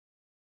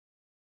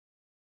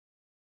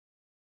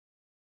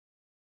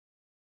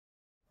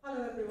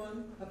Hello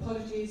everyone,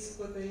 apologies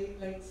for the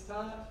late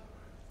start.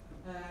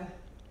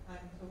 I'm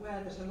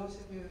aware that a lot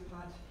of you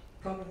have had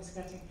problems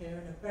getting here,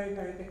 and a very,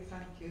 very big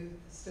thank you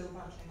for still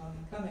battling on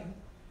and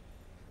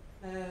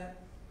coming.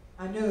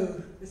 I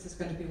know this is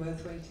going to be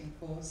worth waiting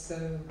for,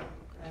 so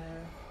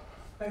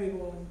very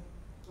warm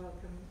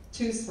welcome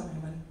to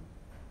Simon.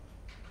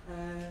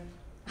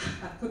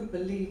 I couldn't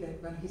believe it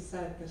when he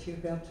said that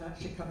he'd be able to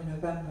actually come in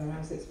November. I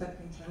was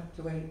expecting to have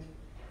to wait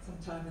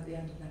sometime at the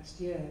end of next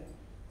year.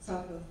 So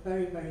I feel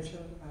very, very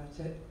thrilled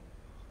about it,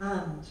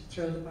 and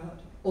thrilled about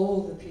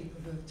all the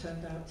people who have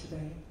turned out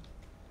today.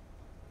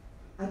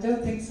 I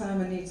don't think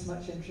Simon needs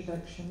much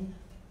introduction.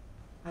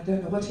 I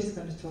don't know what he's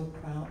going to talk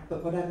about,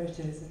 but whatever it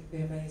is, it'll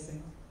be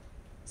amazing.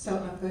 So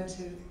I'm going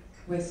to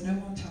waste no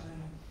more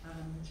time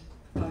and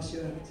pass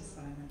you over to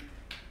Simon.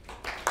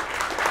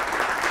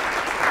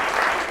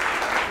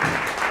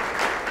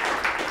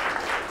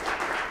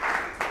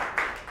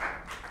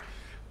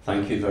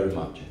 Thank you very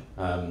much.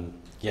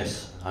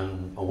 Yes,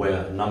 I'm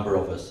aware a number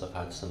of us have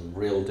had some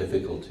real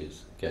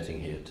difficulties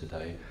getting here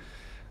today.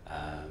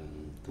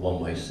 The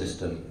one-way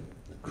system,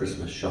 the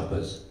Christmas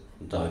shoppers,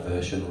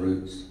 diversion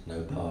routes,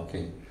 no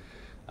parking.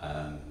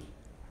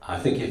 I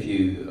think if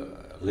you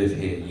live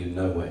here, you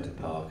know where to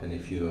park, and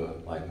if you're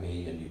like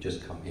me and you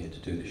just come here to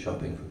do the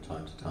shopping from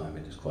time to time,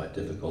 it is quite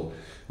difficult,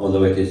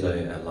 although it is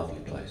a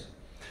lovely place.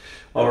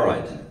 All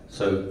right,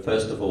 so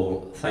first of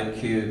all,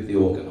 thank you, the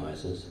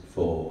organisers,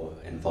 for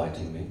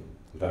inviting me.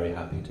 I'm very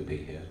happy to be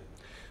here.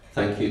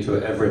 Thank you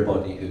to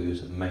everybody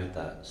who's made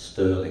that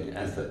sterling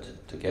effort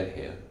to get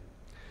here.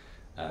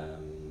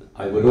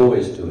 I would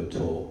always do a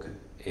talk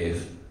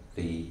if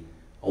the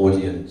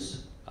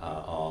audience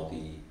are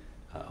the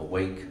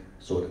awake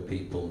sort of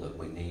people that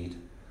we need,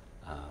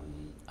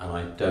 and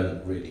I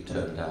don't really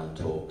turn down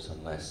talks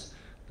unless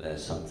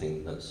there's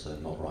something that's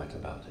not right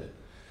about it.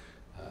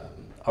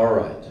 All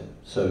right,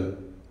 so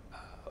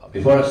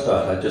before I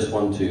start, I just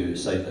want to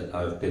say that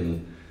I've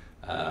been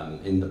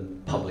in the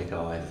public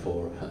eye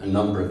for a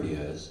number of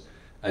years,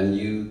 and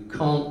you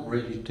can't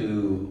really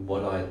do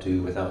what I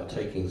do without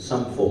taking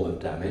some form of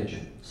damage,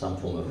 some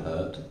form of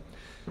hurt.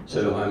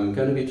 So I'm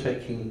going to be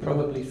taking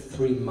probably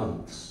 3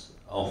 months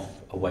off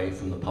away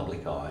from the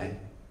public eye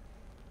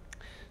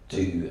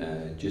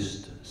to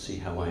just see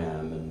how I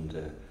am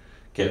and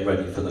get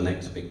ready for the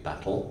next big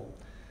battle.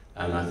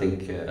 And I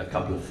think a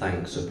couple of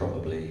thanks are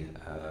probably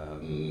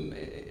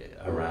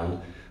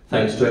around.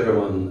 Thanks to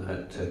everyone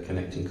at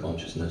Connecting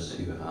Consciousness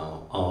who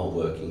are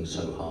working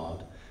so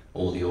hard,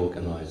 all the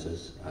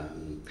organisers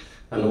and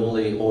all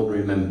the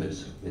ordinary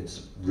members.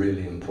 It's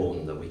really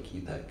important that we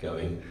keep that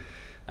going.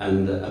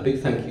 And a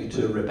big thank you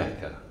to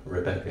Rebecca,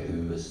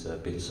 who has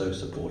been so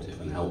supportive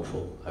and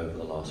helpful over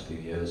the last few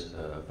years.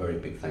 A very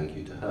big thank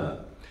you to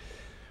her.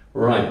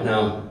 Right,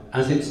 now,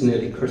 as it's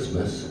nearly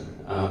Christmas,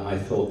 I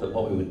thought that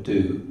what we would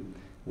do,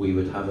 we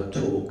would have a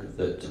talk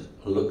that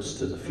looks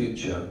to the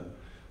future,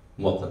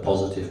 what the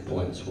positive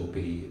points will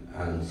be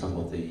and some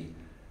of the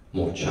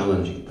more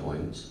challenging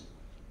points.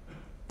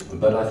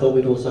 But I thought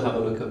we'd also have a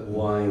look at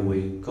why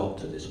we got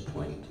to this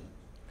point.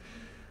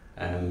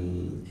 A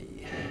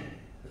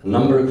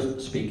number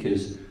of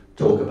speakers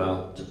talk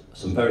about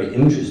some very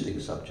interesting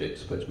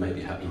subjects which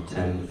maybe happened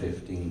 10,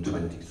 15,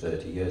 20,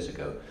 30 years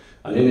ago.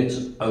 And in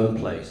its own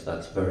place,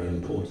 that's very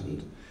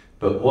important.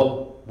 But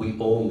what we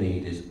all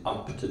need is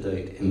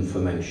up-to-date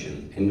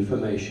information,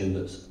 information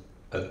that's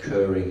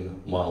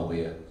occurring while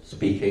we're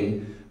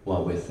speaking,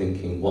 while we're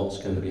thinking what's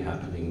going to be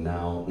happening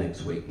now,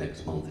 next week,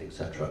 next month,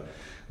 etc.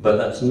 But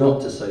that's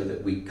not to say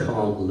that we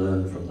can't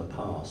learn from the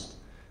past.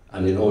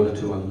 And in order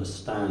to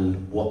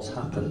understand what's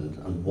happened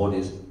and what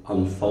is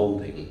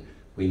unfolding,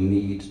 we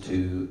need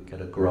to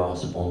get a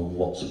grasp on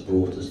what's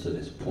brought us to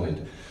this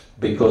point.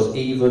 Because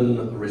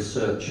even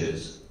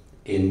researchers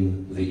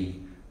in the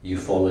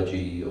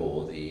ufology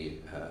or the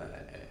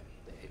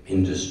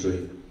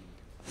industry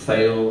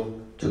fail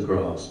to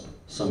grasp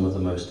some of the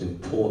most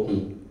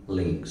important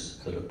links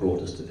that have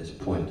brought us to this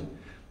point.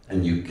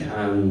 And you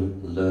can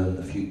learn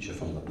the future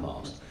from the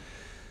past.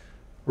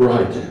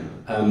 Right,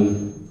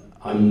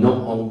 I'm not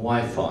on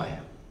Wi-Fi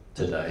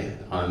today.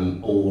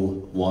 I'm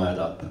all wired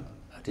up.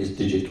 It is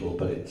digital,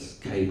 but it's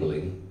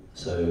cabling,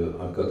 so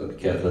I've got to be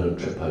careful I don't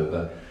trip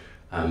over.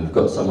 I've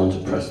got someone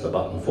to press the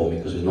button for me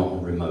because we're not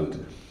on remote.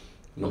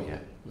 Not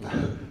yet.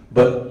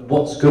 But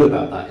what's good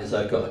about that is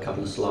I've got a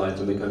couple of slides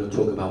and we're going to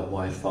talk about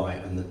Wi-Fi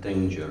and the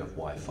danger of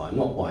Wi-Fi.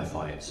 Not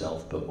Wi-Fi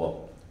itself, but what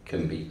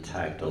can be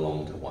tagged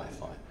along to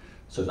Wi-Fi.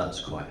 So that's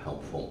quite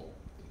helpful.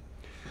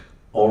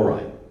 All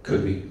right,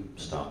 could we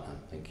start now?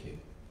 Thank you.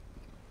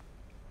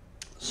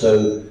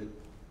 So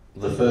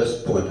the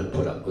first point I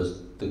put up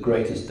was the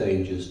greatest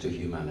dangers to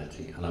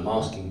humanity. And I'm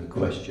asking the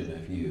question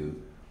of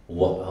you,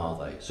 what are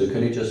they? So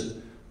can you just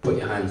put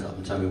your hands up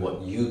and tell me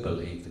what you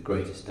believe the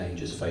greatest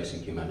dangers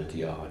facing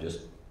humanity are?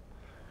 Just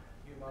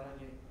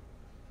humanity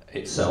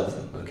itself,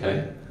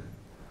 okay?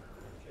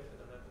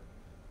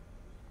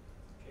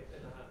 Chip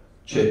in the hand.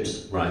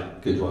 Chips,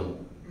 right, good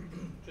one.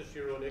 Just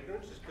your own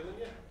ignorance is killing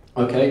you.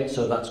 Okay,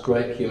 so that's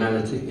great,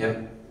 humanity,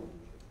 yeah.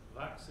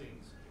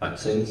 Vaccines.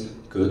 Vaccines,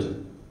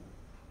 good.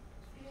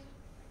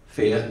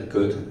 Fear,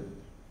 good.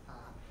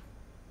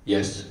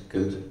 Yes,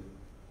 good.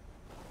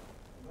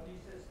 Body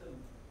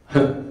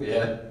system.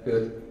 Yeah,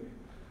 good.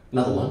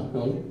 Another one,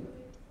 go on.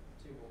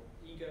 Two more.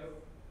 Ego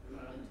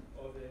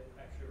or the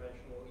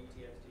extra-dimensional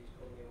ETSDs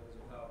coming in as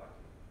a power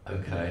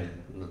vacuum. Okay,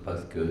 they're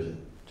both good.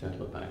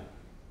 Gentleman back.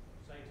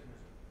 Satanism.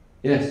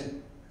 Yes,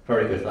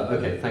 very good.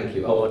 Okay, thank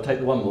you. Oh, I'll take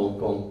the one more.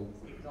 Go on.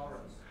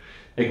 Ignorance.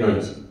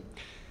 Ignorance.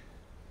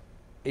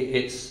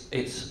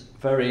 It's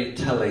very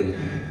telling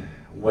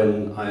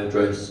when I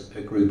address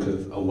a group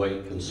of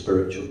awake and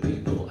spiritual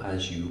people,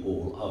 as you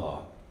all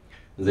are,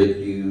 that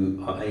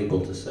you are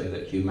able to say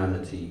that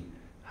humanity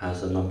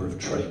has a number of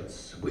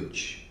traits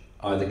which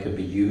either can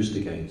be used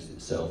against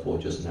itself or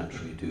just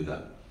naturally do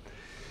that.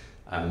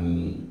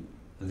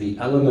 The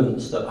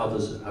elements that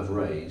others have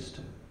raised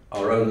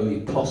are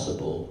only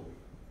possible,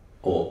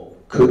 or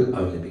could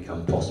only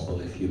become possible,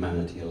 if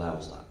humanity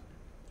allows that.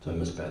 So I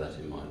must bear that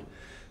in mind.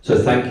 So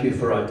thank you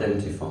for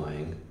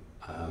identifying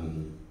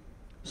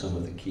some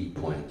of the key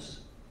points.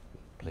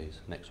 Please,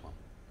 next one.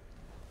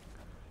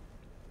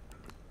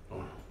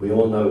 We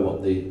all know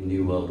what the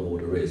New World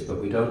Order is, but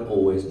we don't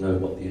always know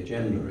what the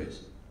agenda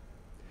is.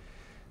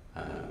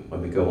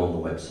 When we go on the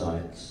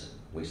websites,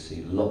 we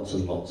see lots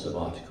and lots of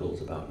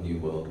articles about New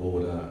World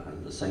Order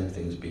and the same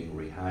things being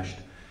rehashed.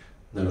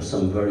 There are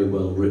some very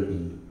well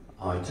written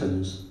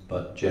items,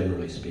 but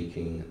generally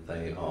speaking,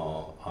 they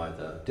are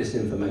either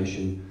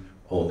disinformation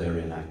or they're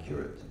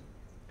inaccurate.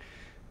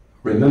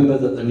 Remember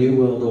that the New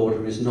World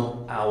Order is not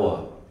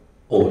our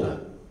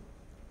order.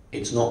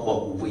 It's not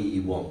what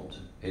we want.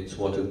 It's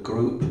what a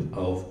group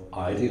of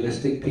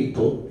idealistic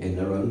people, in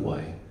their own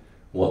way,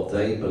 what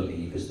they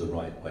believe is the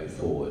right way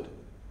forward.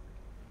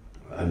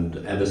 And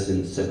ever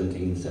since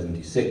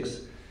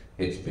 1776,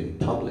 it's been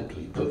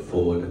publicly put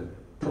forward.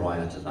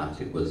 Prior to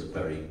that, it was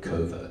very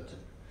covert.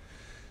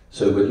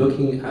 So we're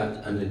looking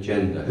at an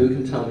agenda. Who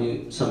can tell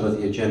me some of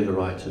the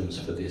agenda items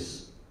for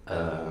this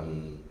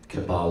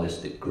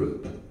Kabbalistic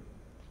group?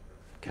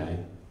 Okay.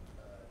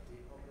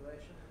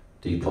 Depopulation.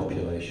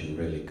 Depopulation,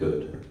 really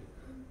good.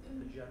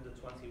 Agenda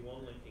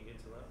 21, linking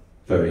into that.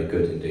 Very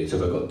good indeed. So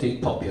we've got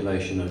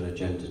depopulation and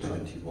Agenda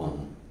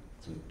 21.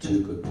 Some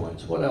two good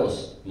points. What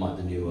else might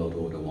the New World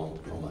Order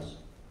want from us?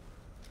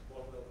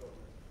 One world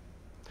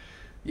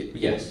government.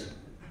 Yes.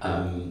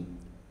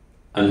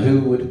 And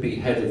who would be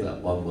head of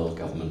that one world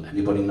government?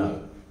 Anybody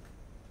know?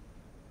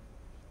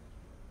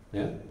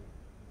 Yeah?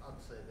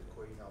 I'd say the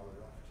Queen or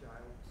the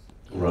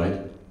Rothschilds.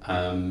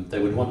 Right. They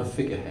would want a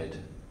figurehead.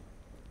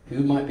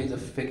 Who might be the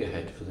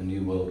figurehead for the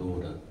New World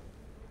Order?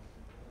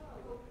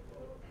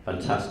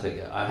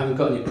 Fantastic. I haven't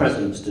got any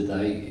presents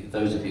today.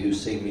 Those of you who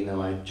see me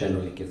know I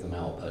generally give them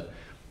out, but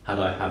had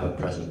I have a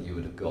present, you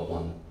would have got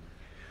one.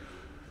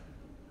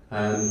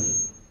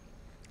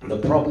 The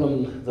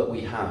problem that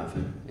we have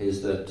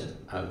is that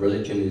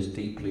religion is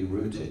deeply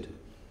rooted,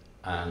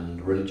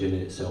 and religion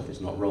in itself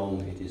is not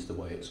wrong. It is the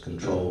way it's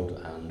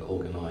controlled and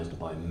organised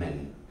by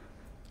men.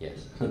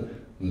 Yes,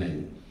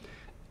 men.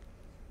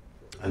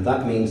 And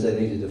that means they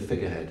needed a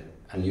figurehead.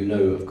 And you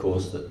know, of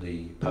course, that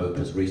the Pope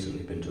has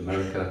recently been to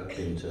America,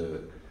 been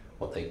to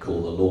what they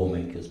call the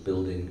Lawmakers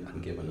Building,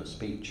 and given a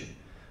speech.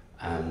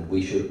 And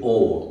we should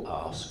all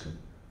ask,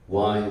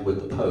 why would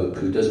the Pope,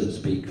 who doesn't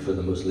speak for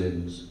the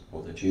Muslims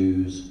or the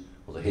Jews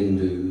or the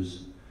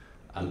Hindus,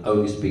 and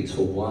only speaks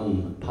for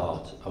one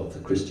part of the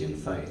Christian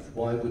faith,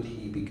 why would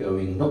he be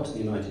going not to the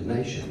United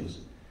Nations,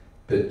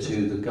 but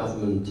to the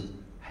government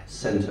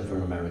Centre for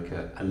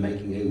America and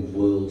making a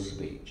world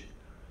speech?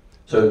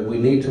 So we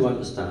need to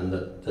understand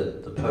that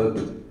the Pope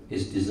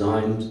is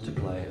designed to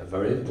play a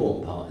very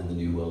important part in the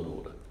New World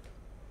Order.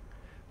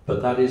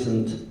 But that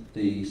isn't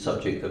the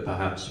subject that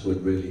perhaps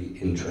would really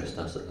interest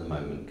us at the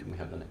moment. Can we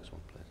have the next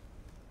one, please?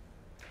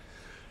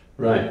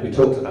 Right, we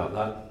talked about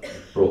that,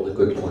 brought the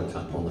good point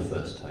up on the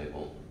first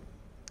table.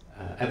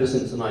 Ever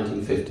since the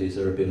 1950s,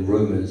 there have been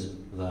rumours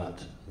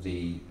that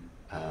the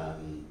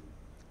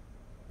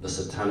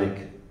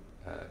satanic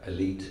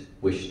elite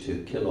wish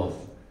to kill off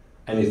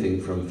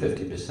anything from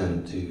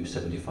 50% to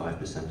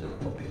 75% of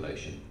the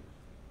population.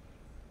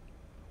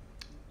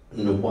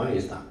 Now, why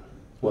is that?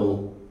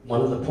 Well,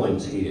 one of the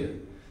points here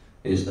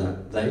is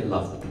that they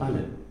love the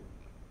planet.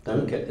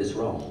 Don't get this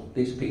wrong.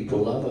 These people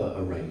love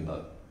a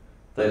rainbow.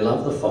 They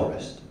love the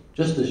forest,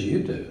 just as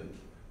you do.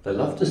 They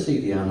love to see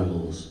the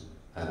animals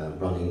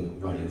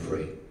running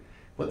free.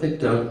 What they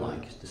don't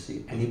like is to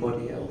see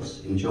anybody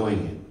else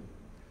enjoying it.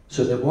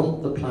 So they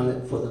want the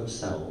planet for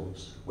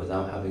themselves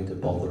without having to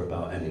bother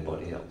about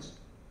anybody else.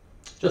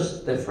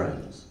 Just their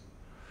friends.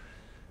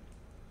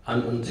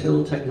 And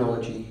until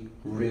technology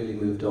really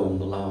moved on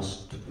the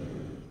last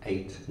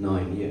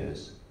 8-9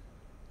 years,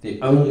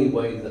 the only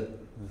way that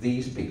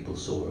these people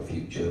saw a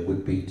future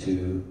would be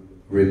to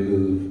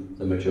remove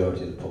the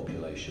majority of the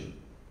population.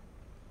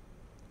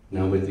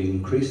 Now, with the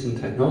increase in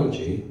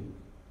technology,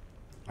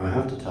 I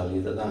have to tell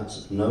you that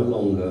that's no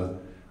longer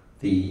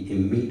the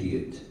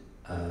immediate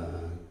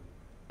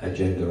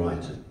agenda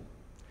item.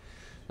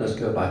 Let's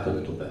go back a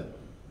little bit.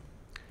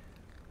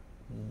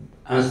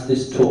 As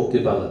this talk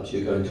develops,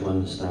 you're going to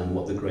understand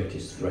what the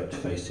greatest threat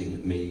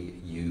facing me,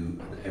 you,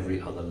 and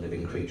every other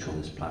living creature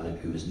on this planet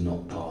who is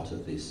not part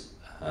of this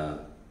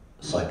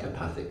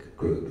psychopathic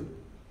group.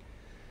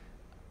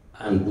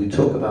 And we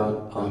talk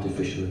about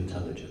artificial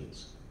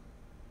intelligence.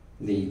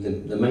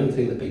 The main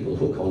thing that people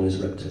hook on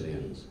is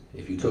reptilians.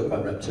 If you talk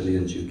about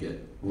reptilians, you get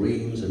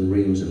reams and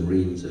reams and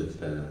reams of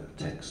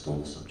text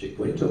on the subject.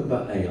 When you talk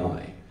about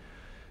AI,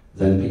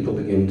 then people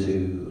begin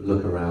to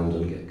look around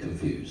and get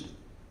confused.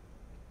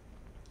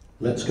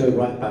 Let's go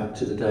right back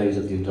to the days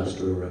of the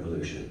Industrial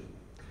Revolution.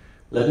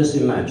 Let us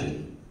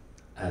imagine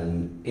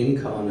an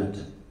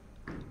incarnate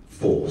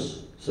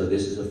force. So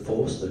this is a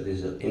force that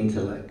is an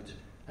intellect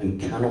and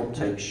cannot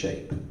take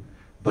shape,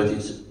 but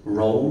its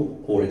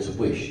role or its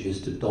wish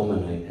is to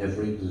dominate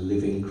every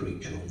living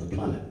creature on the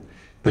planet.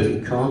 But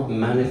it can't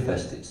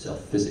manifest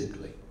itself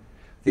physically.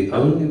 The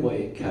only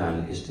way it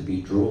can is to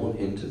be drawn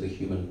into the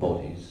human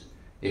bodies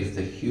if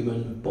the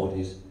human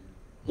bodies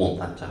want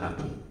that to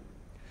happen.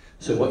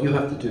 So what you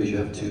have to do is you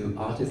have to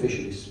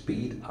artificially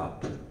speed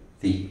up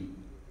the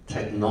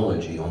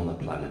technology on the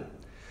planet.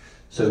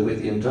 So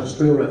with the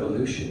Industrial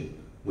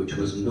Revolution, which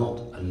was not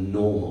a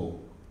normal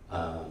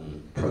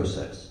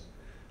process,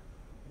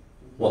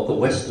 what the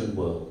Western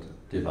world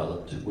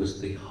developed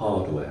was the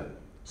hardware,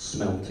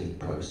 smelting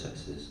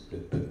processes, the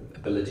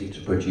ability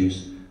to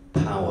produce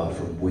power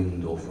from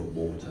wind or from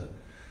water,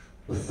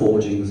 the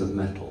forgings of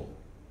metal,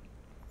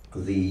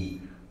 the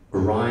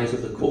rise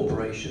of the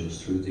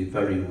corporations through the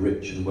very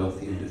rich and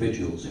wealthy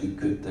individuals who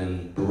could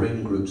then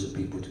bring groups of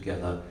people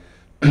together,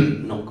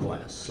 not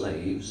quite as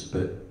slaves,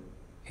 but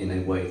in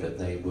a way that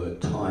they were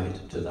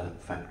tied to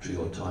that factory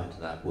or tied to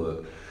that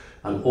work.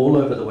 And all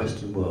over the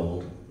Western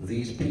world,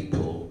 these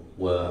people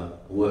were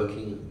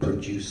working,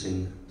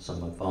 producing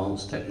some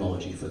advanced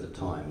technology for the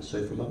time.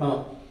 So from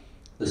about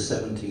the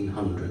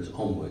 1700s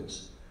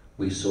onwards,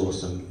 we saw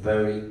some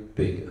very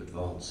big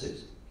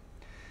advances.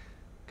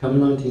 Come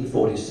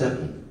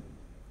 1947,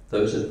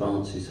 those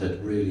advances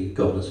had really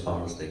gone as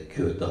far as they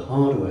could. The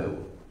hardware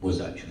was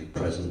actually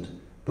present,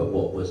 but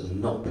what was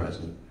not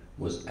present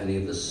was any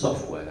of the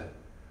software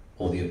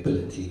or the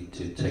ability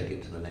to take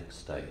it to the next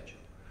stage.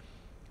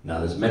 Now,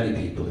 there's many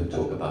people who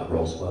talk about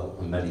Roswell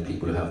and many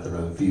people who have their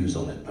own views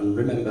on it. And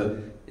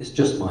remember, it's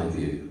just my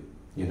view.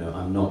 You know,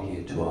 I'm not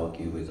here to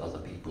argue with other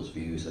people's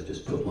views. I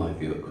just put my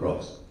view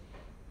across.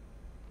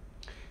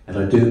 And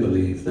I do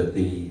believe that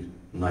the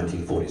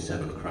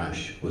 1947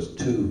 crash was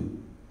two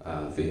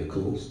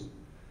vehicles,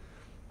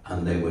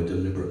 and they were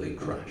deliberately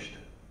crashed.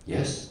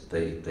 Yes,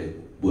 they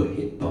were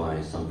hit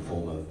by some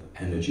form of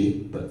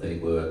energy, but they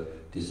were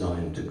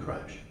designed to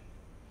crash.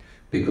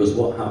 Because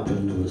what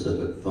happened was that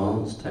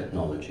advanced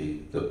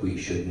technology that we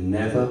should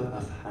never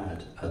have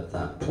had at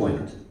that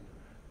point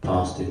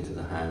passed into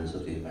the hands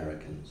of the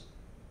Americans.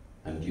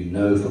 And you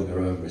know from your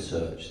own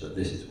research that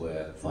this is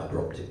where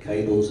fiber optic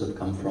cables have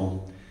come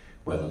from,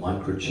 where the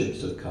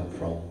microchips have come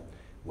from,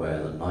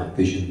 where the night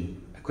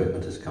vision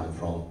equipment has come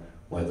from,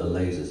 where the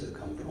lasers have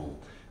come from.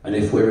 And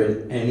if we're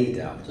in any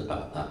doubt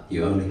about that,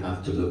 you only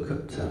have to look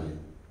at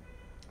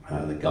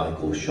the guy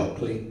called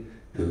Shockley,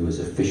 who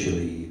was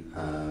officially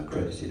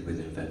credited with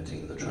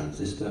inventing the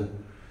transistor.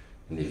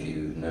 And if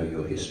you know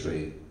your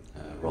history,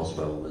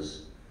 Roswell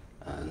was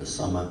in the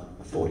summer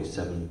of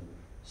 '47,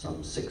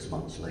 some 6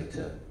 months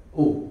later,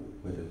 oh,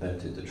 we've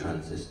invented the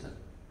transistor,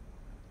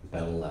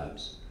 Bell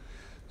Labs.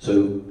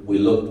 So we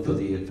looked for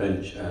the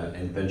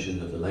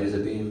invention of the laser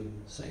beam,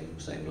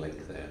 same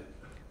link there.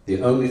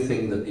 The only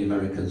thing that the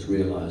Americans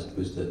realized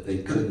was that they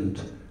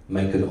couldn't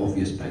make an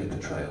obvious paper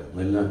trail.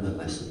 They learned the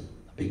lesson,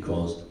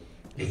 because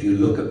if you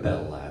look at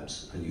Bell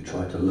Labs and you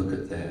try to look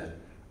at their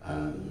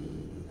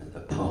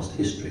past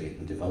history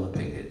in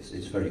developing it,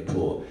 it's very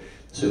poor.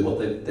 So what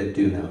they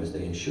do now is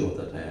they ensure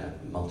that their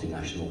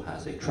multinational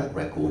has a track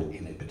record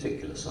in a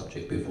particular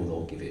subject before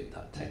they'll give it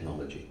that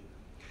technology.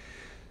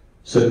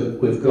 So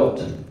we've got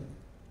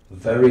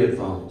very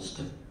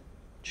advanced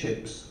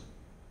chips,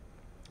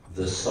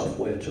 the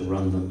software to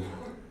run them,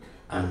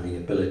 and the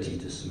ability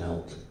to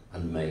smelt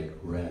and make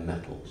rare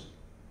metals.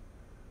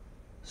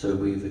 So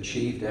we've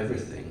achieved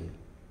everything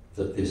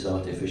that this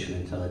artificial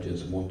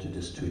intelligence wanted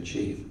us to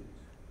achieve,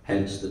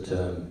 hence the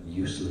term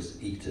useless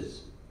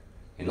eaters.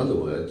 In other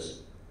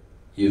words,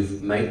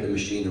 you've made the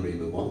machinery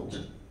we want,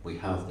 we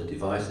have the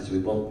devices we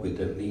want, we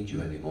don't need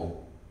you anymore.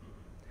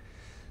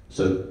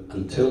 So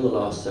until the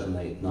last 7,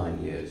 8,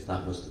 9 years,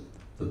 that was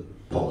the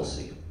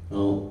policy.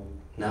 Well,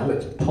 now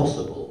it's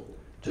possible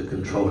to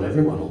control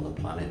everyone on the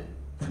planet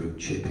through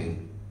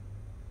chipping.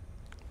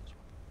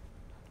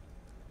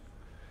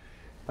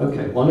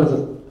 Okay, one of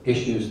the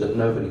issues that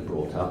nobody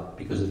brought up,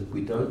 because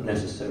we don't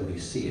necessarily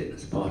see it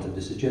as part of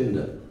this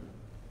agenda,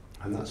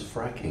 and that's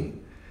fracking.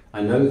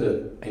 I know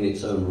that in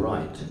its own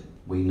right,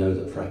 we know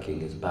that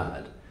fracking is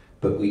bad,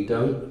 but we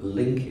don't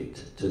link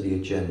it to the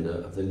agenda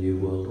of the New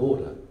World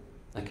Order.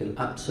 I can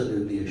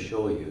absolutely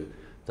assure you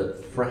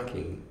that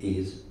fracking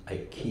is a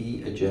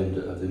key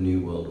agenda of the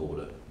New World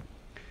Order.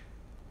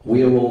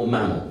 We are all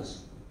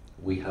mammals.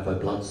 We have a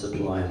blood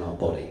supply in our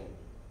body.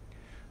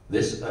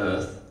 This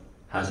earth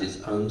has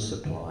its own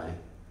supply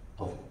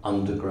of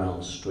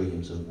underground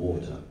streams of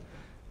water,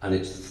 and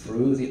it's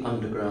through the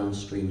underground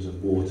streams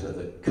of water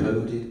that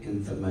coded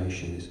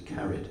information is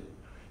carried.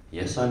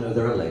 Yes, I know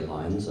there are ley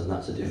lines, and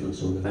that's a different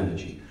sort of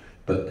energy,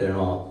 but there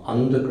are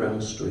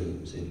underground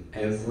streams in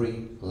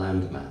every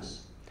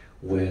landmass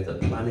where the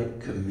planet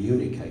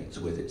communicates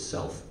with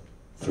itself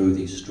through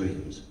these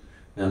streams.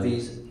 Now,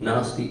 these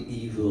nasty,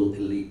 evil,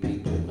 elite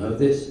people know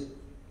this,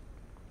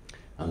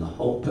 and the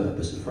whole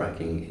purpose of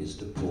fracking is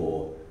to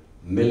pour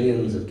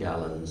millions of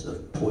gallons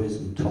of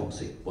poison,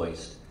 toxic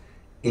waste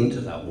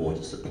into that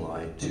water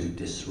supply to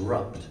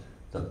disrupt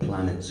the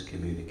planet's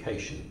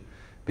communication.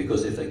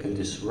 Because if they can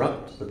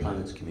disrupt the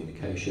planet's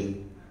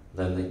communication,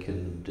 then they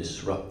can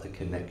disrupt the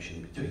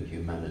connection between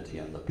humanity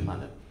and the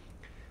planet.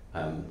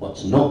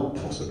 What's not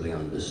possibly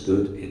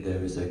understood is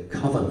there is a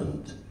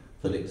covenant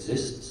that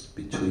exists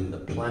between the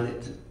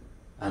planet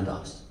and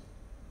us.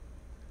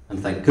 And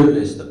thank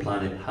goodness the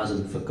planet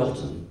hasn't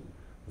forgotten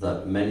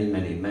that many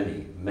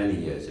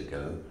years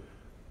ago,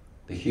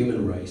 the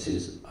human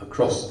races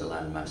across the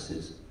land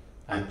masses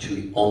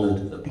actually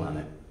honoured the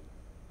planet.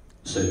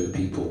 So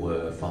people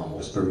were far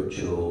more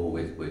spiritual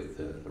with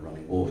the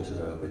running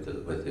water, with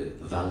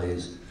the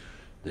valleys,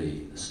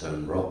 the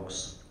stone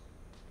rocks,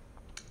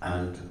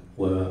 and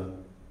were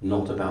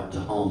not about to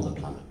harm the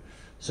planet.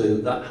 So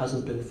that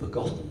hasn't been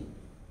forgotten,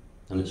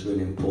 and it's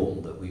really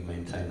important that we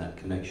maintain that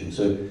connection.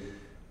 So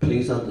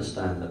please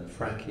understand that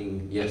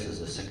fracking, yes,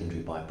 as a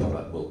secondary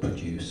byproduct, will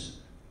produce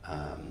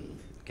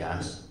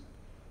gas,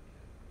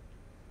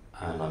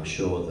 and I'm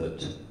sure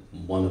that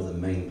one of the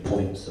main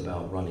points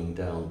about running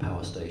down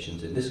power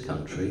stations in this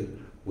country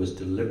was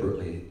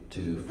deliberately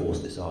to force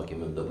this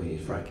argument that we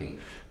need fracking.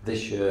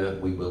 This year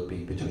we will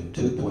be between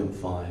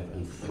 2.5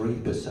 and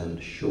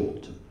 3%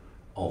 short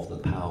of the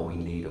power we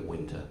need at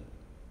winter.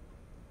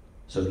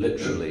 So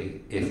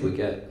literally, if we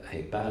get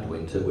a bad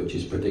winter, which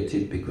is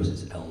predicted because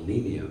it's El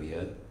Nino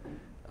year,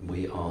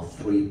 we are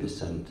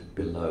 3%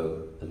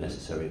 below the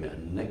necessary amount.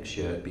 And next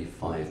year it'd be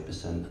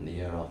 5%, and the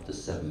year after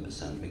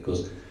 7%,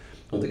 because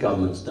what the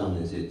government's done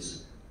is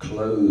it's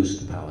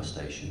closed power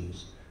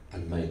stations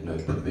and made no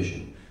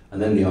provision.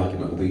 And then the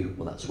argument will be,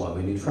 well, that's why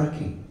we need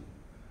fracking.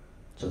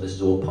 So this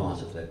is all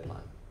part of their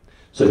plan.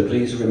 So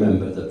please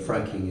remember that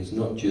fracking is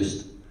not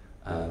just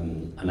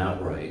an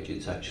outrage,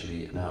 it's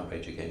actually an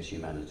outrage against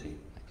humanity.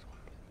 Next one,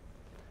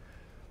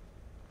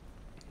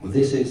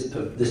 please.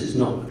 Well, this is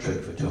not a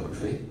trick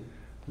photography.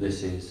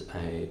 This is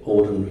an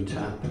ordinary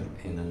tap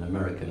in an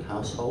American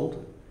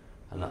household,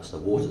 and that's the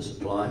water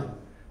supply.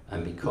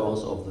 And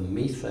because of the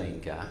methane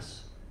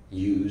gas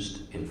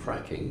used in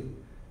fracking,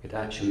 it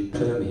actually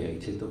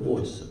permeated the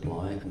water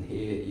supply, and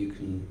here you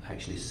can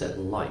actually set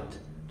light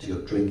to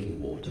your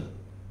drinking water.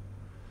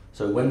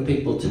 So when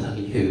people tell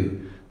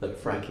you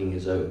that fracking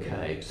is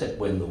okay, except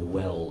when the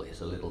well is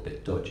a little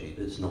bit dodgy,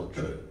 that's not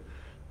true.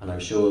 And I'm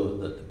sure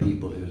that the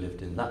people who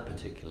lived in that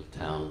particular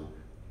town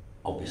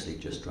obviously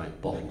just drank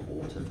bottled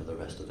water for the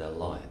rest of their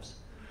lives.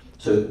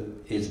 So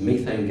it's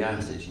methane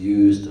gas, it's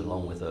used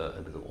along with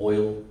a bit of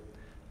oil,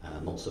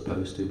 not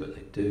supposed to, but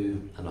they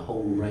do, and a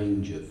whole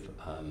range of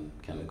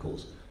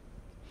chemicals.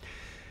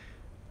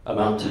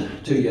 About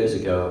 2 years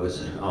ago, I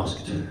was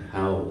asked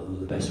how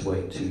the best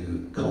way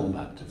to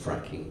combat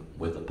fracking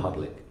with the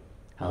public,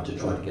 how to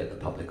try to get the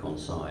public on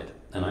side.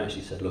 And I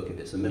actually said, look, if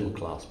it's the middle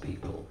class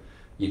people,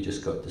 you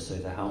just got to say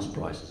their house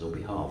prices will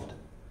be halved,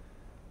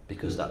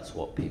 because that's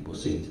what people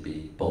seem to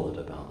be bothered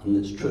about. And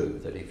it's true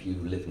that if you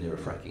live near a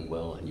fracking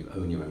well and you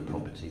own your own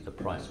property, the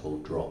price will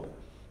drop.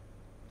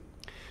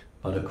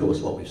 But of course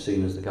what we've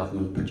seen is the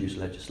government produce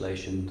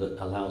legislation that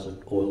allows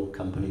an oil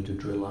company to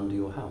drill under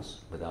your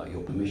house without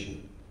your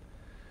permission.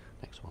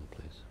 Next one,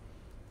 please.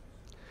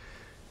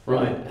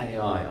 Right,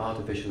 AI,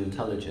 artificial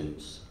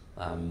intelligence.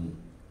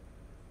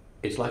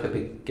 It's like a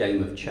big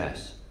game of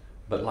chess,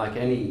 but like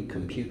any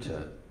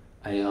computer,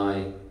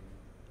 AI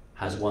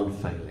has one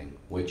failing,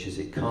 which is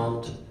it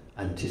can't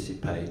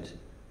anticipate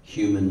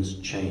humans'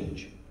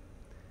 change.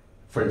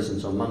 For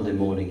instance, on Monday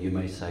morning you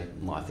may say,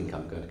 well, I think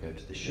I'm going to go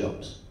to the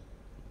shops.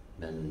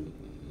 Then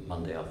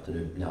Monday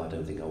afternoon, no, I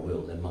don't think I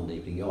will. Then Monday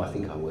evening, oh, I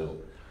think I will.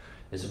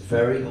 It's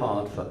very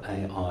hard for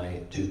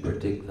AI to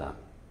predict that.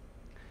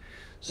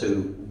 So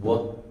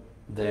what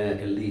their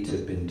elite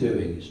have been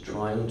doing is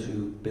trying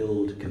to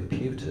build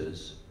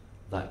computers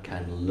that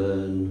can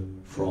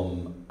learn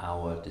from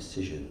our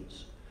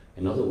decisions.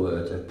 In other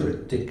words, a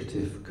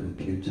predictive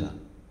computer.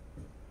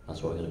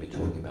 That's what we're going to be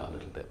talking about a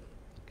little bit.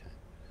 Okay.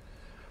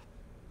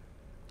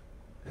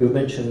 Who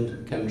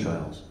mentioned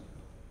chemtrails?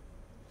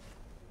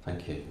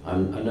 Thank you. I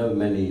know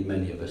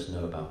many of us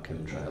know about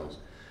chemtrails.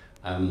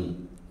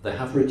 They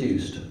have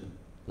reduced.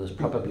 There's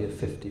probably a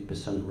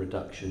 50%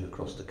 reduction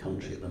across the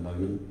country at the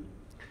moment.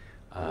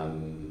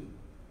 An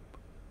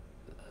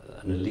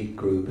elite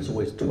group, it's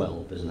always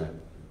 12, isn't it?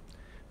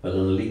 But an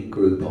elite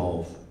group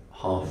of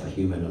half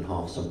human and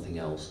half something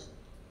else,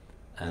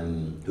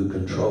 who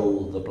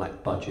control the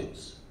black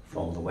budgets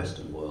from the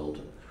Western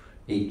world.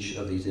 Each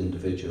of these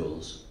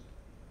individuals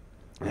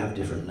They have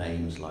different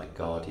names like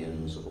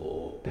guardians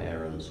or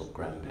parents or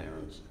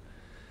grandparents.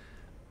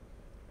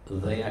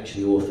 They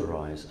actually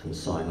authorise and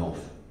sign off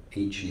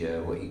each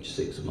year or each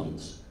 6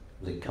 months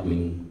the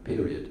coming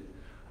period.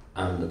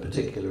 And the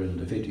particular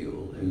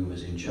individual who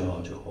was in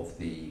charge of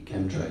the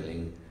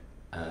chemtrailing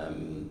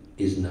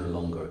is no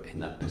longer in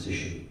that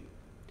position.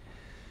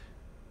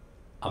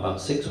 About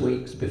 6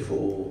 weeks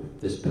before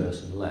this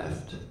person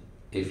left,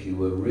 if you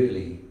were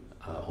really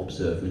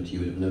observant, you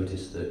would have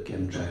noticed that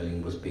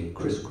chemtrailing was being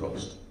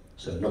crisscrossed.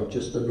 So not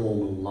just the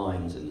normal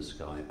lines in the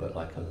sky, but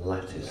like a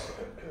lattice.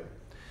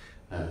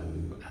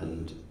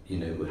 And you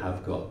know, we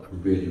have got a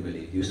really,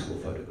 really useful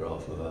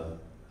photograph of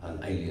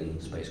an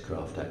alien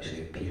spacecraft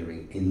actually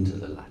appearing into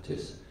the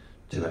lattice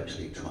to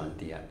actually try and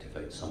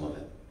deactivate some of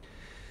it.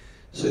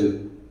 So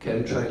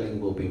chemtrailing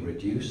will be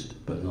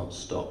reduced but not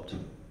stopped.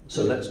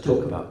 So let's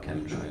talk about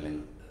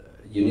chemtrailing.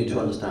 You need to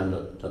understand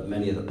that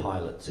many of the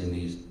pilots in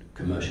these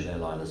commercial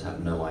airliners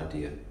have no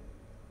idea.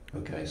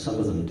 Okay, some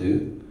of them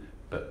do,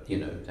 but you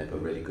know, they have a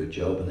really good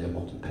job and they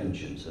want a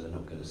pension, so they're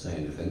not going to say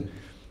anything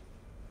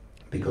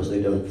because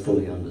they don't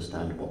fully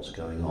understand what's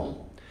going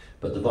on.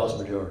 But the vast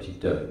majority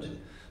don't.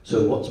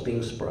 So what's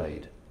being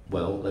sprayed?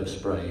 Well, they've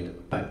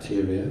sprayed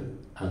bacteria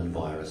and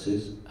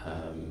viruses.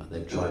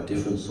 They've tried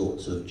different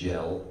sorts of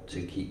gel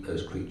to keep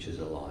those creatures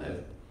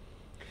alive.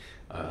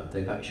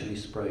 They've actually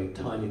sprayed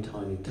tiny,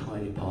 tiny,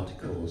 tiny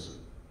particles,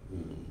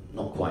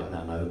 not quite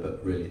nano,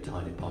 but really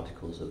tiny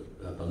particles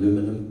of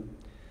aluminum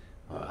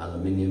or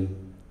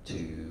aluminium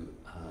to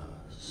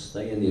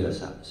stay in the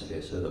Earth's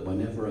atmosphere so that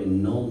whenever a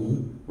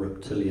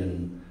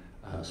non-reptilian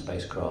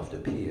spacecraft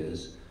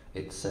appears,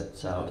 it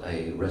sets out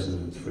a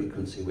resonance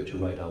frequency which a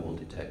radar will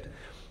detect.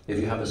 If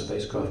you have a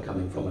spacecraft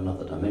coming from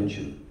another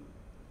dimension,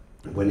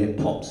 when it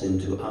pops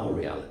into our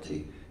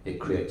reality, it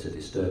creates a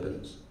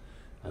disturbance.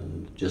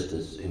 And just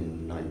as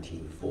in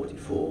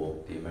 1944,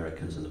 the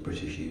Americans and the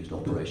British used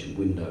Operation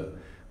Window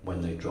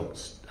when they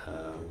dropped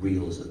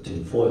reels of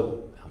tin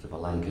foil out of a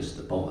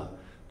Lancaster bomber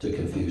to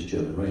confuse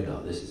German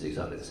radar. This is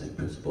exactly the same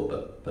principle,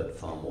 but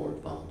far more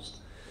advanced.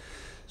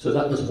 So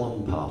that was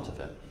one part of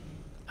it.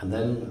 And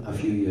then a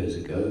few years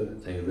ago,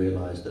 they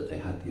realized that they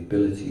had the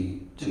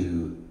ability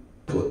to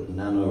put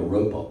nano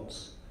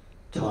robots,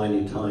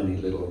 tiny, tiny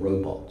little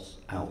robots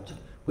out,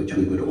 which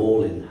we would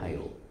all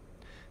inhale,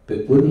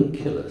 but wouldn't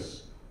kill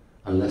us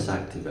unless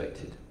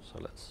activated. So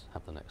let's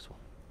have the next one.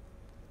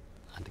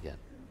 And again.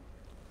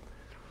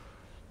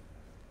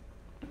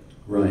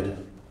 Right.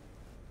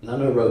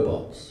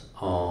 Nanorobots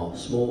are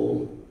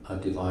small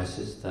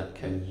devices that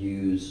can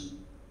use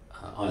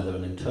either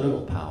an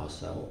internal power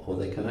cell, or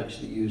they can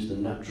actually use the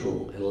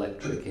natural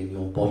electric in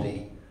your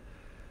body,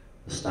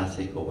 the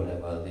static or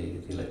whatever,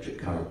 the electric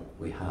current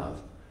we have,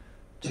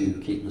 to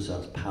keep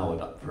themselves powered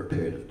up for a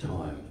period of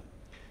time.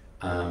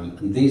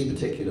 And these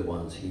particular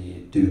ones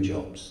here do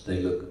jobs.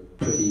 They look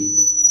pretty,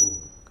 oh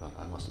God,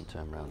 I mustn't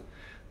turn around.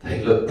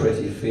 They look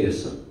pretty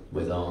fearsome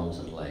with arms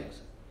and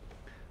legs.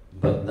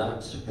 But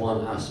that's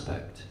one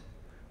aspect.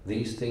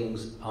 These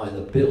things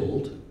either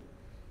build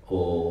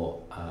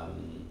or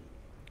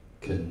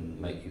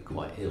can make you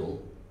quite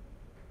ill.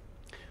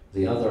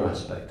 The other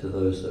aspect are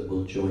those that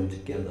will join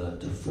together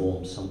to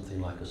form something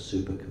like a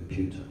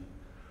supercomputer.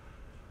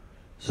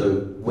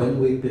 So when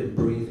we've been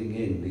breathing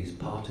in these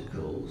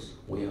particles,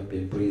 we have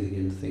been breathing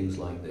in things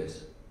like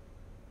this.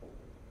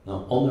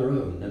 Now on their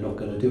own, they're not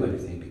going to do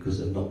anything because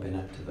they've not been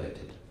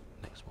activated.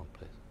 Next one,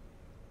 please.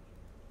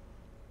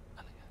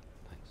 And again,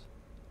 thanks.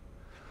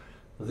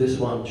 This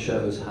one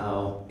shows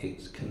how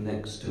it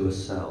connects to a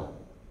cell,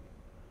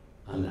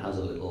 and it has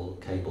a little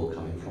cable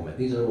coming from it.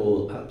 These are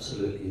all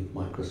absolutely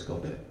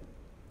microscopic.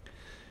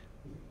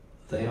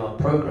 They are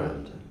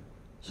programmed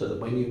so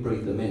that when you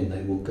breathe them in,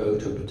 they will go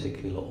to a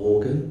particular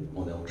organ,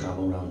 or they'll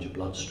travel around your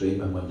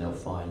bloodstream, and when they'll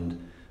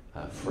find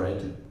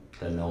Fred,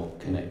 then they'll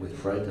connect with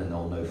Fred, and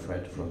they'll know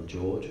Fred from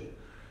George,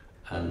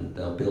 and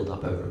they'll build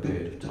up over a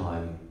period of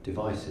time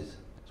devices.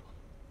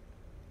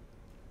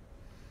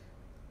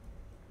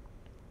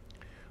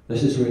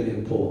 This is really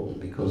important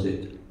because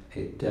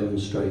it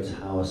demonstrates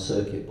how a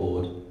circuit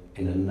board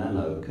in a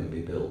nano can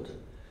be built.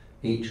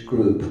 Each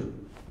group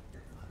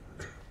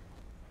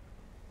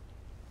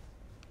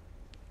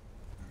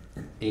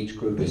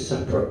is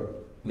separate,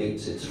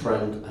 meets its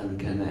friend and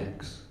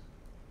connects.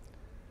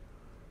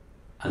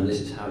 And this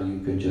is how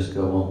you can just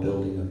go on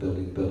building and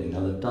building and building.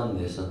 Now they've done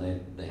this,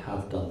 and they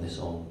have done this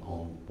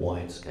on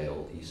wide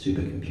scale. These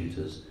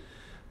supercomputers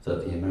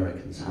that the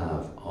Americans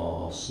have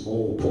are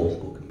small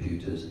portable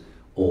computers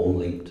all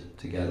linked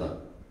together.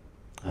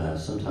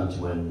 Sometimes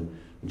when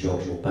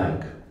George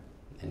Bank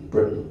in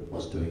Britain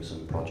was doing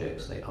some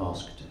projects, they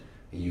asked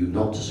you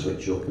not to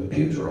switch your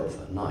computer off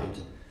at night,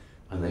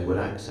 and they would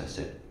access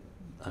it.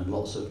 And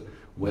lots of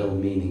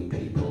well-meaning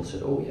people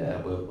said, oh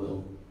yeah,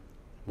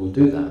 we'll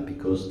do that,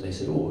 because they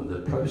said, oh,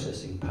 the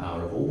processing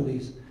power of all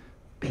these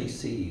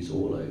PCs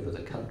all over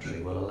the country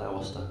will allow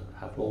us to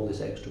have all this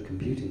extra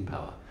computing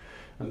power.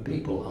 And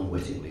people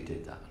unwittingly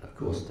did that. And of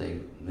course they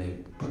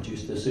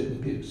produced their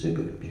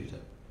supercomputer.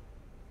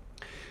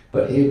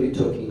 But here we're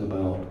talking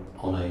about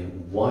on a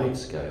wide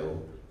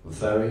scale,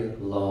 very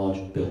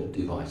large built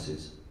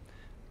devices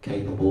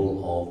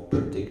capable of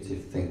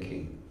predictive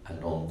thinking.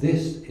 And on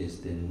this is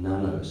the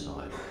nano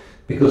side.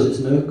 Because it's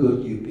no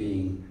good you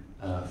being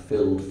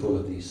filled full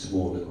of these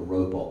small little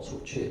robots or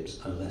chips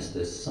unless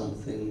there's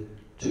something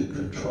to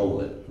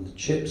control it. And the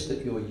chips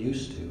that you're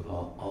used to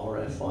are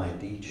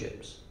RFID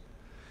chips.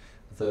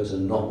 Those are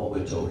not what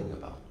we're talking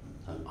about.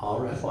 An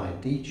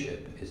RFID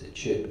chip is a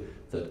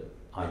chip that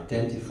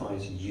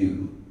identifies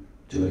you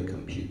to a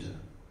computer.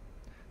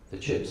 The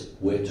chips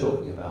we're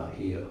talking about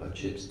here are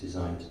chips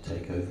designed to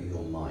take over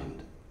your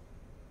mind,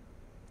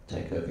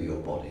 take over your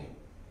body.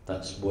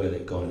 That's where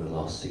they've gone in the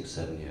last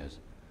 6-7 years.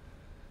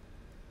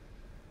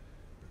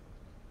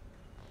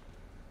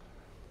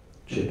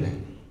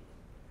 Chipping.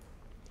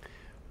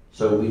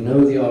 So we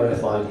know the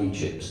RFID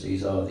chips.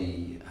 These are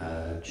the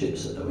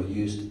chips that were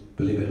used,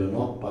 believe it or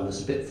not, by the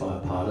Spitfire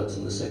pilots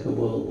in the Second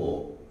World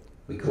War.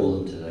 We call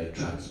them today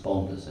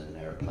transponders in an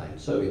aeroplane.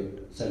 So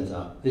it sends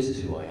out, this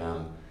is who I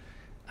am,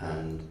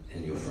 and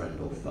in your friend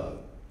or foe.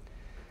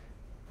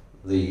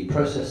 The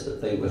process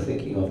that they were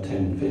thinking of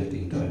 10,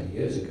 15, 20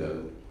 years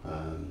ago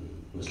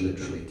was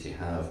literally to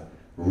have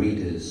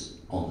readers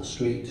on the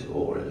street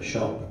or in a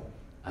shop,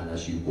 and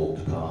as you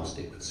walked past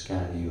it would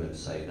scan you and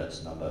say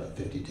that's number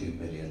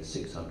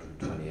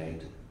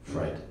 52,628,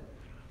 Fred.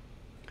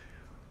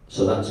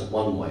 So that's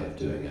one way of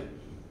doing it.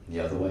 The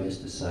other way is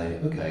to say,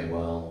 okay,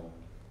 well,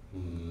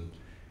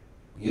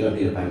 you don't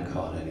need a bank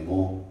card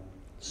anymore,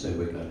 so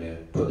we're going to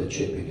put the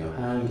chip in your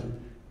hand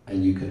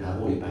and you can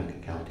have all your bank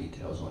account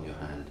details on your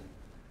hand.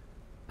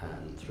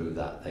 And through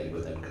that they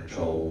would then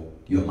control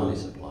your money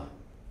supply.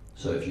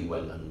 So if you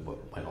went on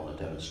a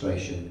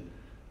demonstration,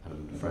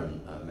 and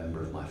a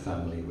member of my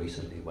family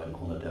recently went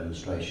on a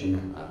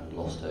demonstration and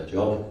lost her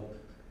job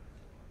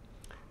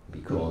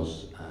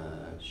because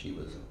she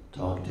was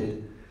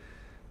targeted.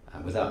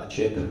 Without a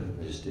chip,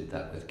 they just did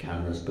that with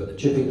cameras, but the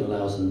chipping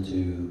allows them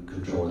to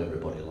control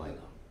everybody like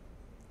that.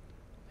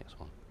 Next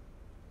one.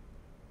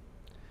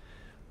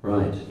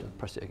 Right,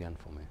 press it again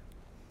for me.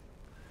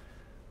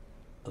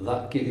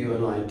 That gives you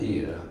an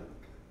idea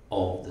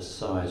of the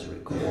size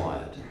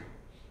required.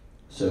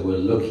 So we're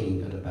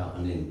looking at about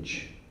 1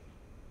 inch.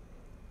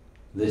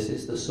 This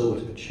is the sort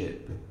of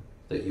chip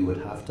that you would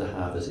have to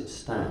have as it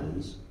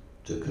stands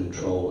to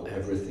control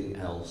everything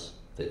else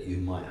that you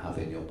might have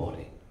in your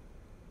body.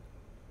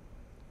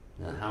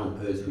 Now, how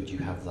on earth would you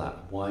have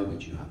that? Why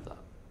would you have that?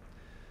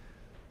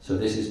 So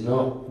this is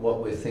not what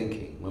we're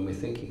thinking. When we're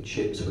thinking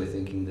chips, we're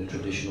thinking the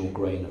traditional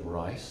grain of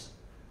rice.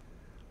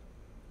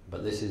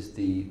 But this is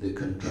the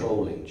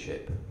controlling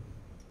chip.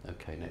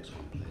 Okay, next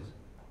one, please.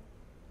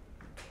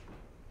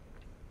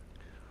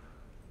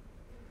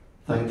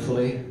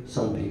 Thankfully,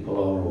 some people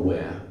are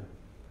aware,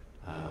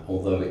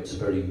 although it's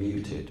very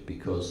muted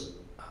because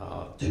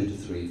 2 to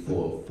 3,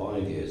 4,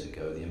 5 years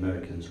ago, the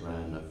Americans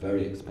ran a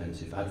very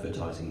expensive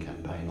advertising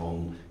campaign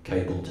on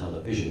cable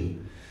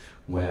television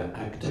where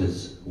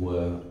actors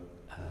were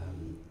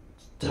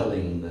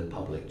telling the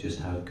public just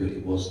how good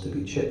it was to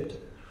be chipped.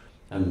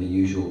 And the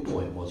usual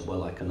point was,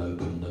 well, I can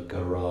open the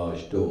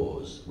garage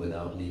doors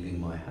without leaving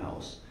my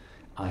house.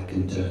 I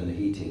can turn the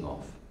heating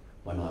off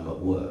when I'm at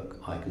work.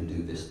 I can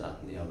do this, that,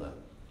 and the other.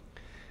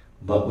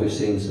 But we've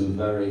seen some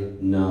very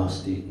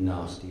nasty,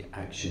 nasty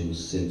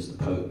actions since the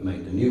Pope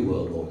made the New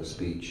World Order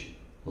speech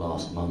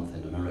last month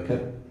in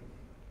America.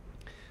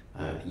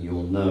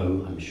 You'll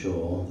know, I'm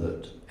sure,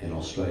 that in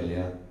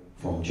Australia,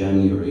 from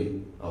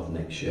January of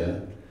next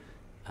year,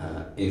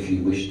 if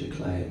you wish to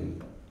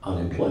claim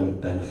unemployment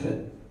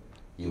benefit,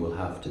 you will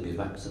have to be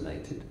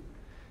vaccinated.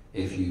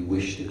 If you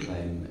wish to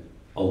claim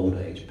old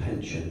age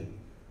pension,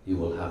 you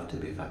will have to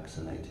be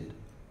vaccinated.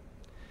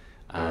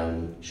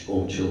 And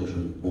all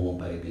children, all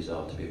babies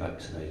are to be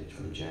vaccinated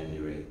from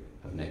January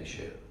of next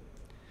year.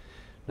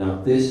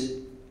 Now this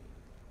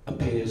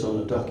appears on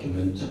a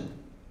document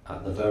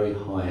at the very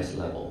highest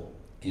level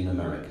in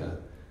America,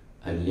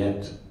 and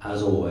yet,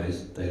 as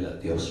always, they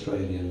let the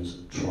Australians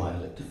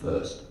trial it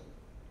first.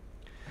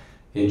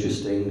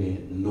 Interestingly,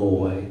 in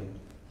Norway,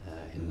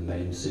 in the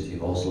main city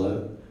of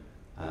Oslo,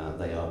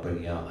 they are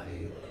bringing out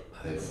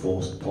a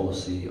forced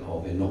policy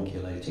of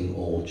inoculating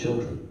all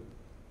children.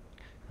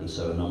 And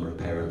so a number of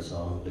parents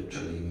are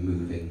literally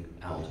moving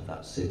out of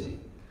that city.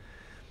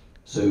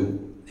 So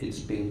it's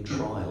being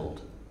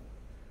trialled.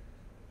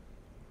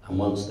 And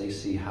once they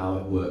see how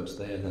it works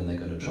there, then they're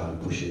going to try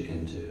and push it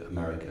into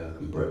America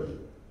and Britain.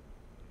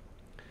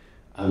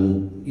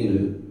 And, you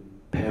know,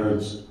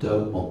 parents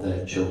don't want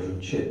their children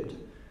chipped.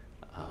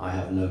 I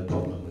have no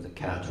problem with a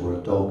cat or a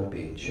dog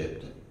being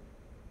chipped.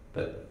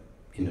 But,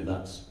 you know,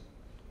 that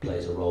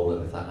plays a role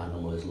if that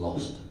animal is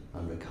lost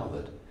and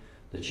recovered.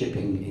 The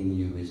chipping in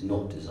you is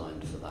not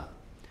designed for that.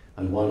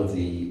 And one of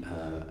the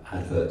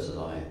adverts that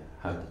I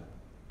had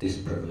this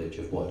privilege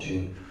of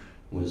watching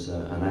was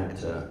an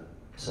actor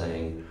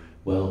saying,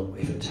 well,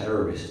 if a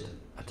terrorist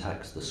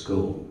attacks the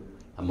school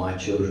and my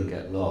children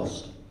get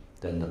lost,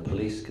 then the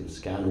police can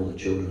scan all the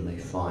children they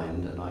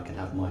find and I can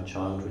have my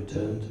child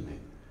returned to me.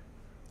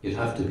 You'd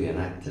have to be an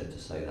actor to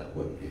say that,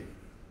 wouldn't you?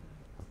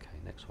 Okay,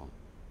 next one.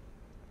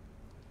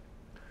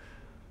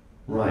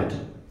 Right,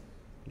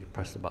 you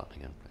press the button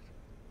again, please.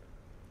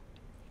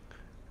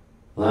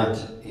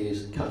 That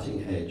is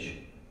cutting edge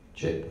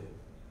chip.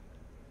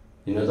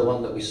 You know the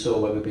one that we saw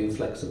where we're being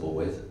flexible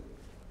with?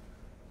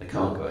 They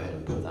can't go ahead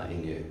and put that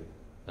in you.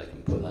 They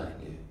can put that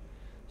in you.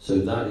 So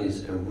that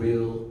is a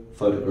real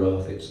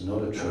photograph, it's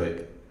not a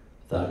trick.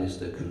 That is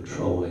the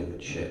controlling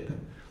chip.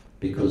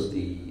 Because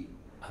the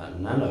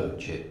nano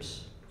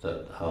chips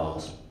that are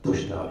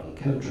pushed out in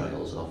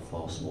chemtrails are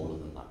far smaller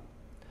than that.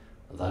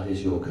 That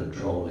is your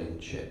controlling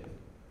chip.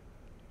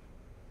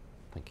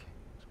 Thank you.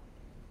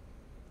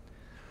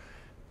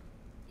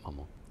 One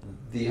more.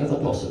 The other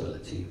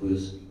possibility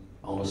was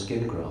on a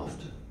skin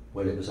graft,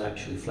 where it was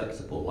actually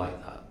flexible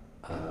like that.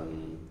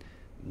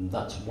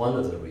 That's one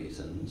of the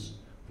reasons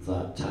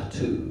that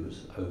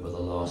tattoos over the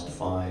last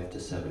 5 to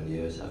 7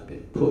 years have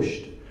been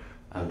pushed,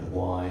 and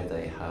why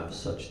they have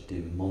such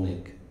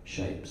demonic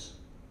shapes.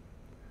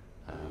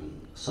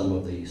 Some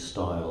of the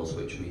styles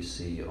which we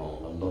see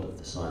on a lot of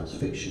the science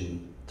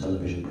fiction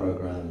television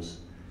programs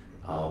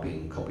are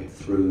being copied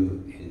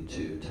through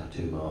into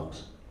tattoo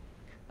marks.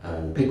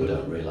 And people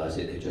don't realise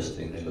it, they just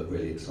think they look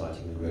really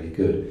exciting and really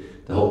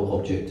good. The whole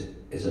object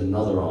is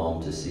another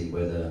arm to see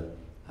whether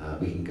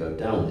we can go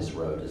down this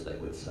road, as they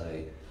would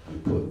say,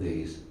 and put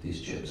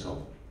these chips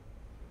on.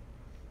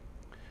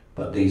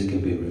 But these can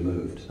be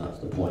removed, that's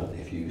the point.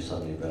 If you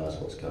suddenly realise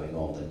what's going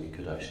on, then you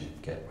could actually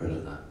get rid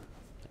of that.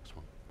 Next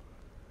one.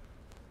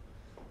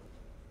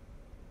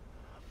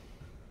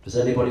 Does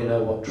anybody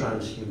know what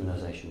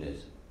transhumanization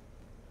is?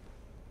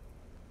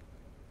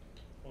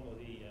 One of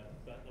the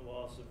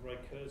memoirs of Ray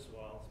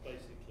Kurzweil is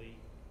basically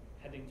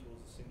heading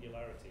towards a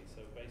singularity,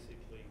 so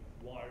basically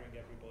wiring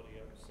everybody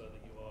up so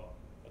that you are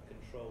a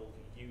controlled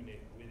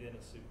unit within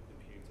a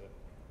supercomputer,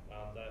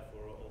 and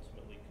therefore are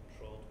ultimately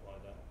controlled by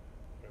that.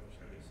 Very much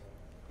like so.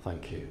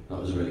 Thank you,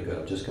 that was really good.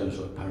 I'm just going to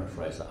sort of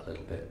paraphrase that a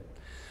little bit.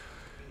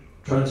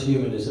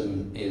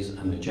 Transhumanism is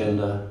an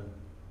agenda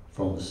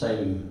from the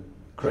same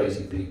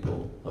crazy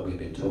people that we've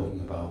been talking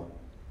about,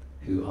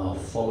 who are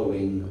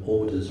following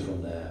orders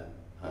from their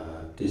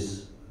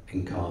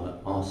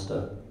disincarnate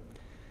master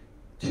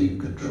to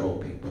control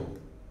people.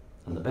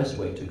 And the best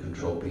way to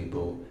control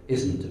people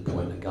isn't to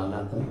point a gun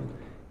at them,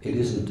 it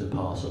isn't to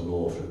pass a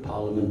law through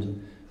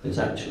Parliament, it's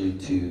actually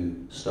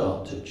to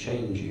start to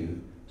change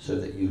you so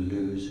that you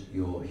lose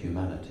your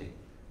humanity.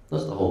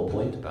 That's the whole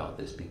point about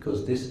this,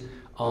 because this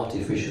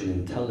artificial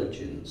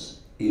intelligence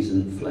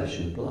isn't flesh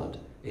and blood.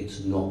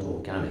 It's not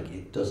organic.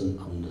 It doesn't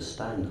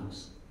understand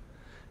us.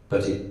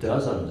 But it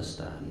does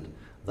understand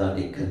that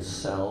it can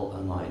sell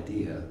an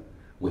idea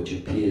which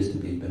appears to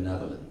be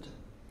benevolent,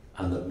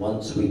 and that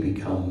once we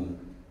become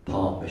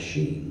part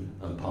machine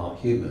and part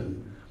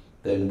human,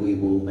 then we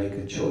will make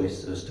a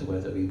choice as to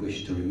whether we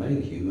wish to remain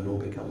human or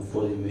become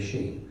fully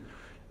machine.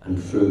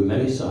 And through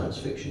many science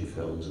fiction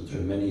films and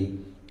through many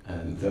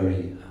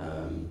very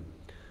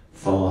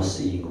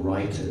far-seeing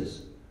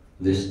writers,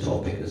 this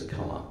topic has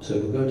come up. So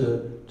we're going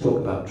to talk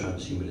about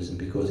transhumanism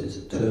because it's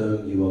a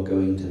term you are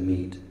going to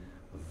meet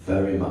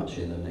very much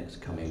in the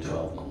next coming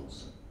 12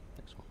 months.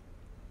 Next one.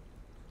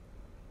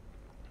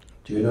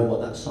 Do you know what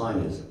that sign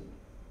is?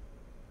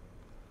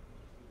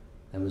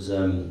 There was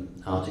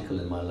an article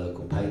in my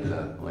local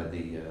paper where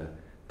the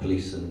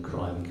police and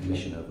crime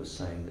commissioner was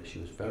saying that she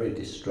was very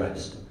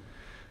distressed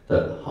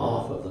that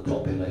half of the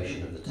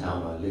population of the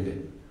town I live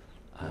in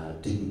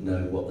didn't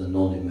know what the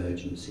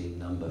non-emergency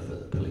number for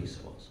the police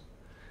was.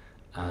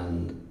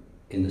 And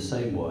in the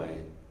same way,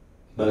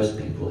 most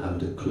people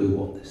haven't a clue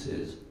what this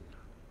is.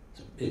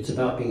 It's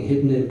about being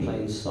hidden in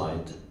plain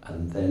sight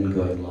and then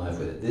going live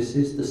with it. This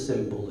is the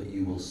symbol that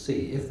you will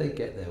see. If they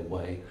get their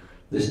way,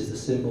 this is the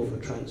symbol for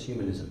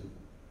transhumanism.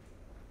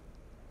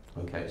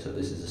 Okay, so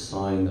this is a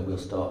sign that we'll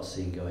start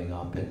seeing going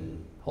up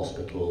in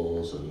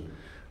hospitals and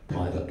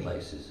private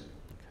places.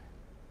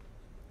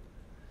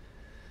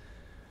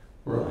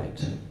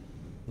 Right,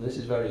 this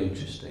is very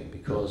interesting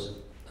because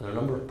there are a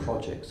number of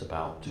projects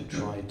about to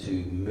try to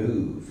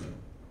move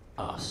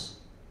us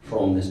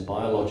from this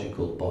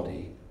biological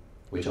body,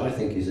 which I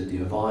think is a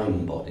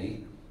divine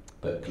body,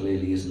 but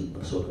clearly isn't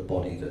the sort of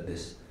body that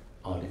this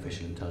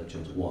artificial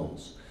intelligence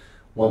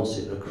wants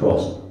it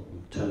across.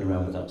 Turn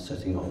around without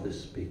setting off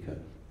this speaker.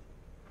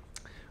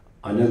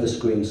 I know the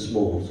screen's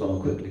small, so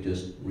I'll quickly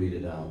just read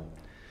it out.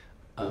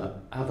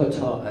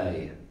 Avatar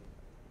A,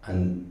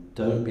 and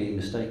don't be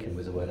mistaken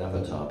with the word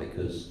avatar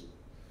because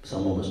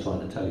someone was trying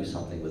to tell you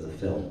something with the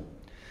film.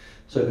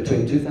 So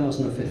between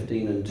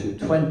 2015 and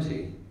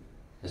 2020,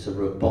 there's a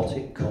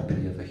robotic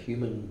copy of a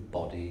human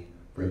body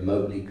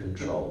remotely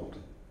controlled.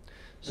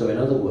 So in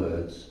other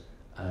words,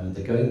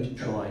 they're going to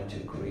try to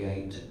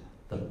create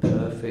the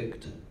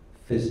perfect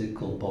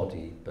physical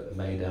body but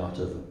made out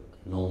of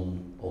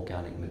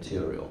non-organic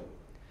material.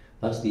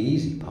 That's the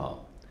easy part.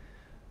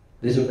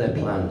 These are their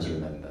plans,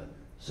 remember.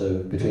 So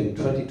between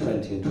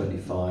 2020 and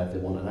 25, they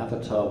want an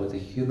avatar with a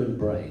human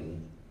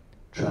brain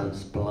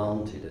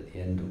transplanted at the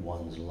end of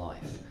one's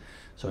life.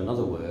 So in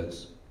other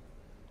words,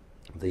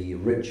 the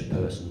rich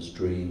person's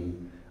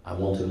dream and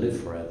want to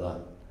live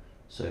forever,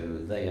 so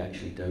they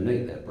actually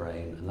donate their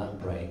brain, and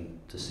that brain,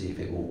 to see if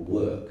it will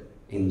work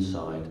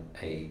inside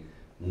a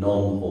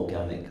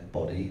non-organic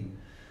body,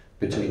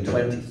 between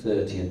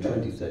 2030 and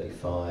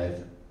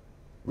 2035,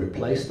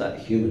 replace that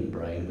human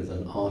brain with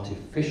an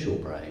artificial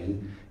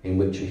brain in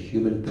which a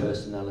human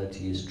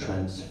personality is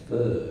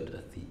transferred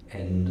at the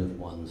end of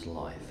one's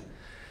life.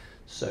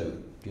 So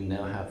you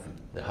now have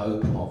the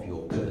hope of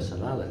your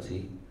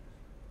personality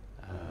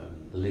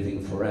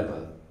living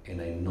forever in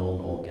a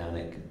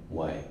non-organic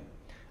way.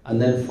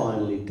 And then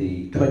finally,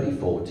 the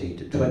 2040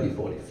 to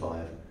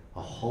 2045,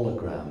 a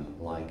hologram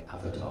like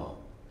avatar.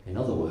 In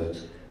other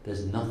words,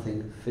 there's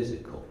nothing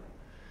physical.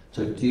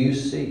 So do you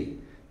see?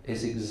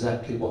 It's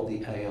exactly what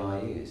the AI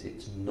is.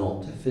 It's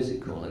not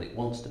physical, and it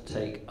wants to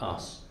take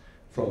us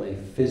from a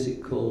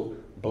physical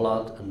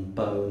blood and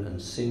bone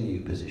and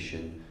sinew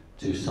position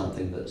to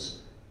something that's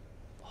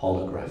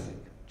holographic,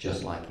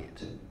 just like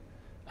it.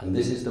 And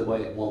this is the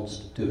way it wants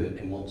to do it.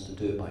 It wants to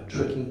do it by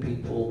tricking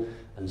people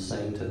and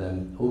saying to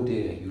them, oh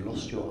dear, you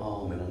lost your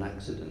arm in an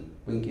accident.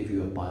 We can give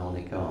you a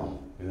bionic arm.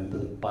 Remember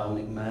the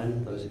Bionic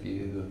Man, those of you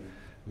who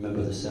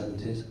remember the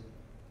 70s?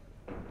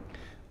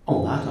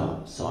 On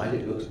that side,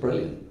 it looks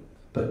brilliant.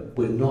 But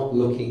we're not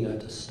looking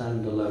at a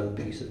standalone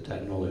piece of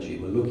technology.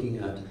 We're looking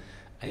at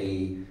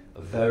a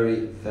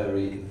very,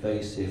 very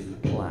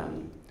evasive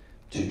plan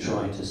to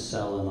try to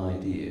sell an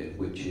idea,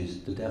 which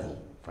is the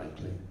devil,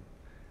 frankly.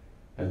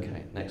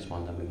 Okay, next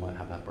one, then we might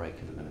have our break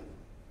in a minute.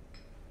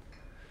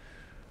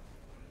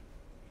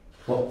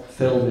 What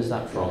film is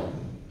that from?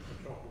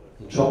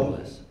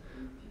 Metropolis.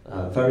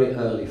 Very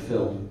early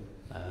film,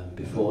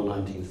 before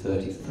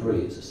 1933.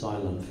 It's a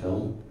silent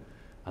film,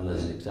 and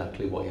this is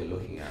exactly what you're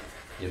looking at.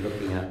 You're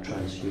looking at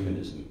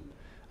transhumanism.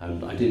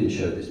 And I didn't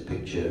show this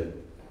picture.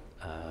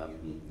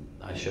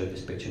 I showed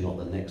this picture, not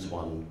the next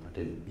one. I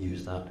didn't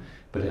use that.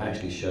 But it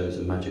actually shows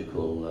a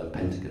magical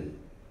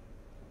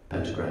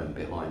pentagram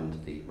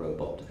behind the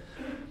robot.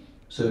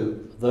 So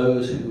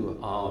those who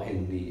are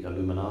in the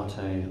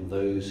Illuminati,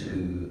 those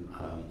who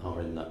are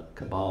in that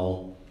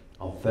cabal,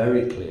 are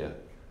very clear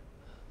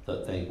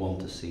that they want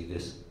to see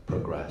this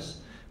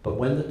progress. But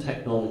when the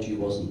technology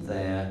wasn't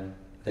there,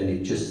 then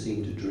it just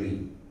seemed a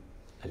dream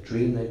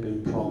they'd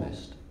been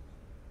promised.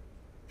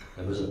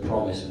 There was a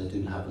promise, and they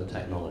didn't have the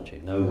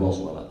technology. No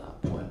Roswell at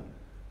that point.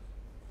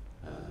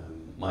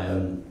 My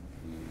own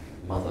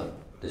mother,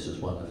 this was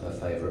one of her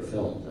favourite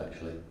films,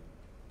 actually.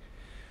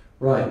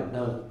 Right,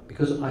 now,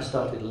 because I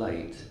started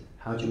late,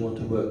 how do you want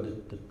to work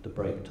the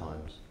break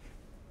times?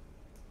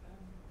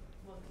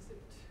 Well, is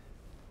it,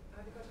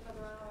 have you got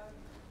another hour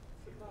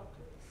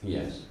afterwards?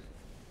 Yes.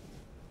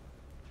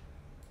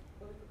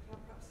 Well,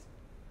 perhaps,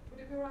 would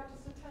it be all right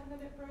just a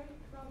 10-minute break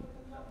rather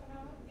than half an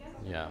hour? Yes.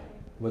 Yeah. Okay.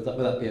 Would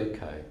that be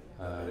okay?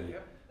 Yeah.